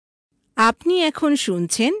আপনি এখন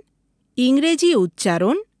শুনছেন ইংরেজি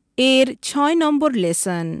উচ্চারণ এর ৬ নম্বর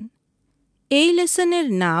লেসন। এই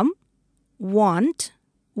লেসনের নাম ওয়ান্ট,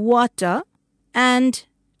 ওয়াটার অ্যান্ড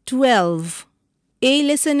 12। এই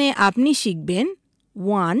লেসনে আপনি শিখবেন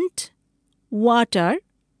ওয়ান্ট, ওয়াটার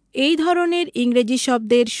এই ধরনের ইংরেজি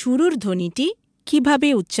শব্দের শুরুর ধ্বনিটি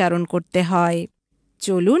কিভাবে উচ্চারণ করতে হয়।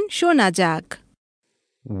 চলুন শোনা যাক।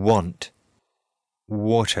 want,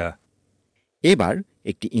 water. এবার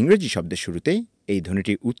একটি ইংরেজি শব্দের শুরুতে এই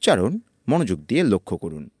ধ্বনিটির উচ্চারণ মনোযোগ দিয়ে লক্ষ্য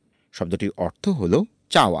করুন। শব্দটির অর্থ হল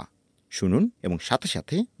চাওয়া। শুনুন এবং সাথে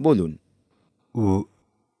সাথে বলুন।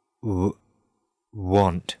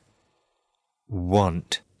 Want,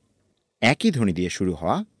 want. একই ধ্বনি দিয়ে শুরু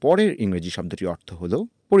হওয়া পরের ইংরেজি শব্দটির অর্থ হল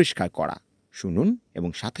পরিষ্কার করা। শুনুন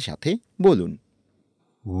এবং সাথে সাথে বলুন।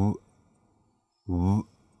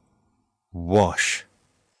 Wash,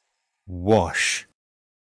 wash.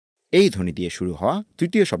 এই ধ্বনি দিয়ে শুরু হওয়া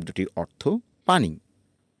তৃতীয় শব্দটির অর্থ পানি।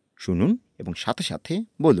 শুনুন এবং সাথে সাথে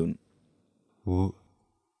বলুন।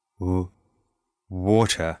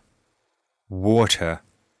 Water, water.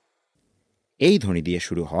 এই ধ্বনি দিয়ে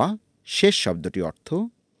শুরু হওয়া শেষ শব্দটির অর্থ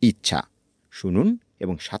ইচ্ছা। শুনুন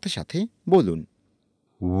এবং সাথে সাথে বলুন।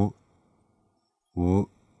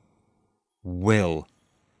 Will,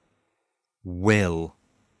 will.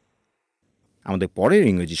 আমাদের পরের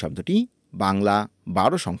ইংরেজি শব্দটি বাংলা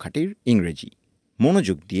 12 সংখ্যাটির ইংরেজি।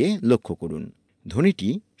 মনোযোগ দিয়ে লক্ষ্য করুন।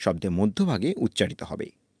 ধ্বনিটি শব্দের মধ্যভাগে উচ্চারিত হবে।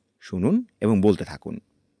 শুনুন এবং বলতে থাকুন।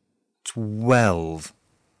 12,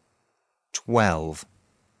 12.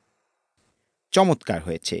 চমৎকার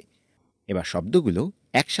হয়েছে। এবার শব্দগুলো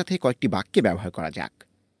একসাথে কয়েকটি বাক্যে ব্যবহার করা যাক।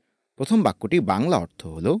 প্রথম বাক্যটির বাংলা অর্থ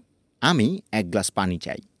হল আমি এক গ্লাস পানি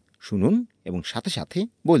চাই। শুনুন এবং সাথে সাথে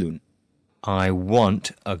বলুন। I want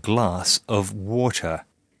a glass of water.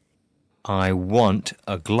 I want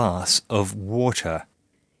a glass of water.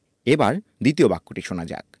 এবার দ্বিতীয় বাক্যটি শোনা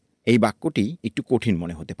যাক। এই বাক্যটি একটু কঠিন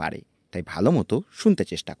মনে হতে পারে, তাই ভালো মতো শুনতে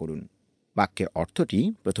চেষ্টা করুন। বাক্যের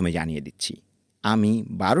অর্থটি প্রথমে জানিয়ে দিচ্ছি। আমি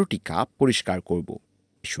 12টি কাপ পরিষ্কার করব।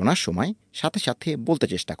 শোনার সময় সাথে সাথে বলতে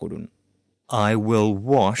চেষ্টা করুন। I will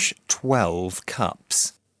wash 12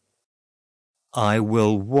 cups. I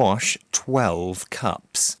will wash 12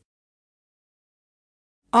 cups.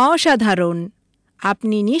 অসাধারণ!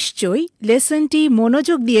 আপনি নিশ্চয়ই লেসনটি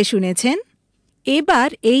মনোযোগ দিয়ে শুনেছেন।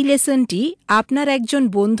 এবার এই লেসনটি আপনার একজন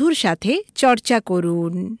বন্ধুর সাথে চর্চা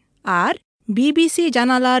করুন। আর বিবিসি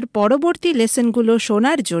জানালার পরবর্তী লেসনগুলো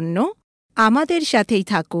শোনার জন্য আমাদের সাথেই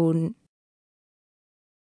থাকুন।